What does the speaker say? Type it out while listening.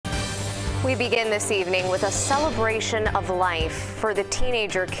We begin this evening with a celebration of life for the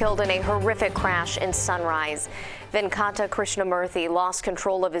teenager killed in a horrific crash in Sunrise. Venkata Krishnamurthy lost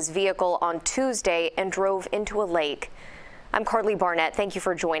control of his vehicle on Tuesday and drove into a lake. I'm Carly Barnett. Thank you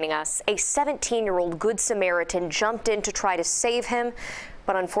for joining us. A 17-year-old Good Samaritan jumped in to try to save him,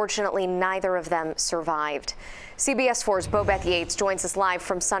 but unfortunately neither of them survived. CBS 4's Bobeth Yates joins us live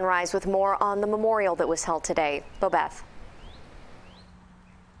from Sunrise with more on the memorial that was held today. Bobeth.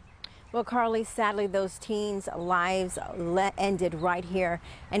 Well, Carly, sadly, those teens' lives ended right here.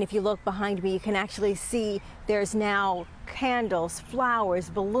 And if you look behind me, you can actually see there's now candles, flowers,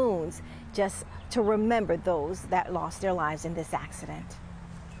 balloons, just to remember those that lost their lives in this accident.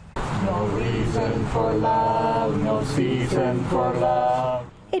 No reason for love, no season for love.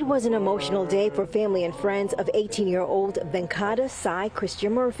 It was an emotional day for family and friends of 18-year-old Venkata Sai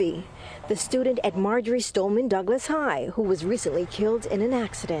Krishnamurthy, the student at Marjorie Stoneman Douglas High, who was recently killed in an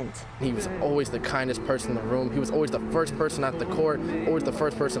accident. He was always the kindest person in the room. He was always the first person at the court, always the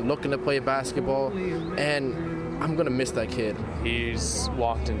first person looking to play basketball, and I'm going to miss that kid. He's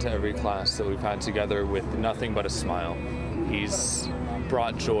walked into every class that we've had together with nothing but a smile. He's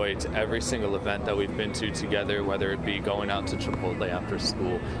brought joy to every single event that we've been to together, whether it be going out to Chipotle after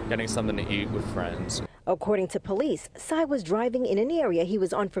school, getting something to eat with friends. According to police, Sai was driving in an area he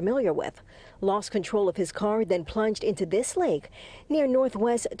was unfamiliar with, lost control of his car, then plunged into this lake near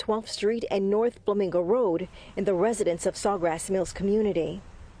Northwest 12th Street and North Flamingo Road in the residents of Sawgrass Mills community.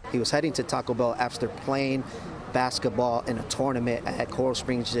 He was heading to Taco Bell after playing basketball in a tournament at Coral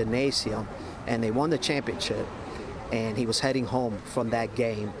Springs Gymnasium, and they won the championship. And he was heading home from that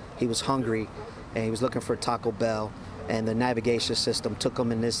game. He was hungry and he was looking for Taco Bell, and the navigation system took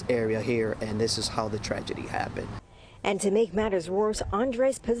him in this area here, and this is how the tragedy happened. And to make matters worse,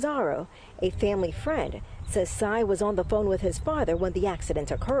 Andres Pizarro, a family friend, says Sai was on the phone with his father when the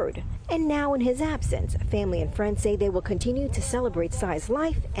accident occurred. And now in his absence, family and friends say they will continue to celebrate Sai's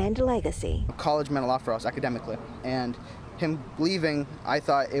life and legacy. College meant a lot for us academically, and him leaving, I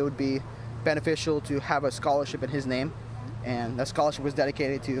thought it would be beneficial to have a scholarship in his name, and that scholarship was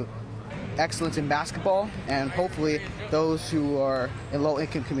dedicated to excellence in basketball, and hopefully those who are in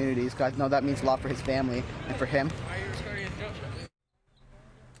low-income communities, guys know that means a lot for his family and for him.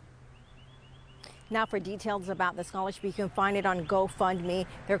 Now for details about the scholarship, you can find it on GoFundMe.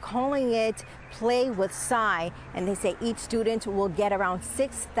 They're calling it Play with Sai, and they say each student will get around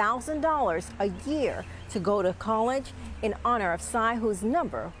 $6,000 a year to go to college in honor of Sai, whose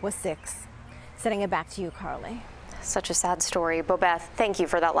number was 6. Sending it back to you, Carly. Such a sad story. Bobeth, thank you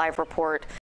for that live report.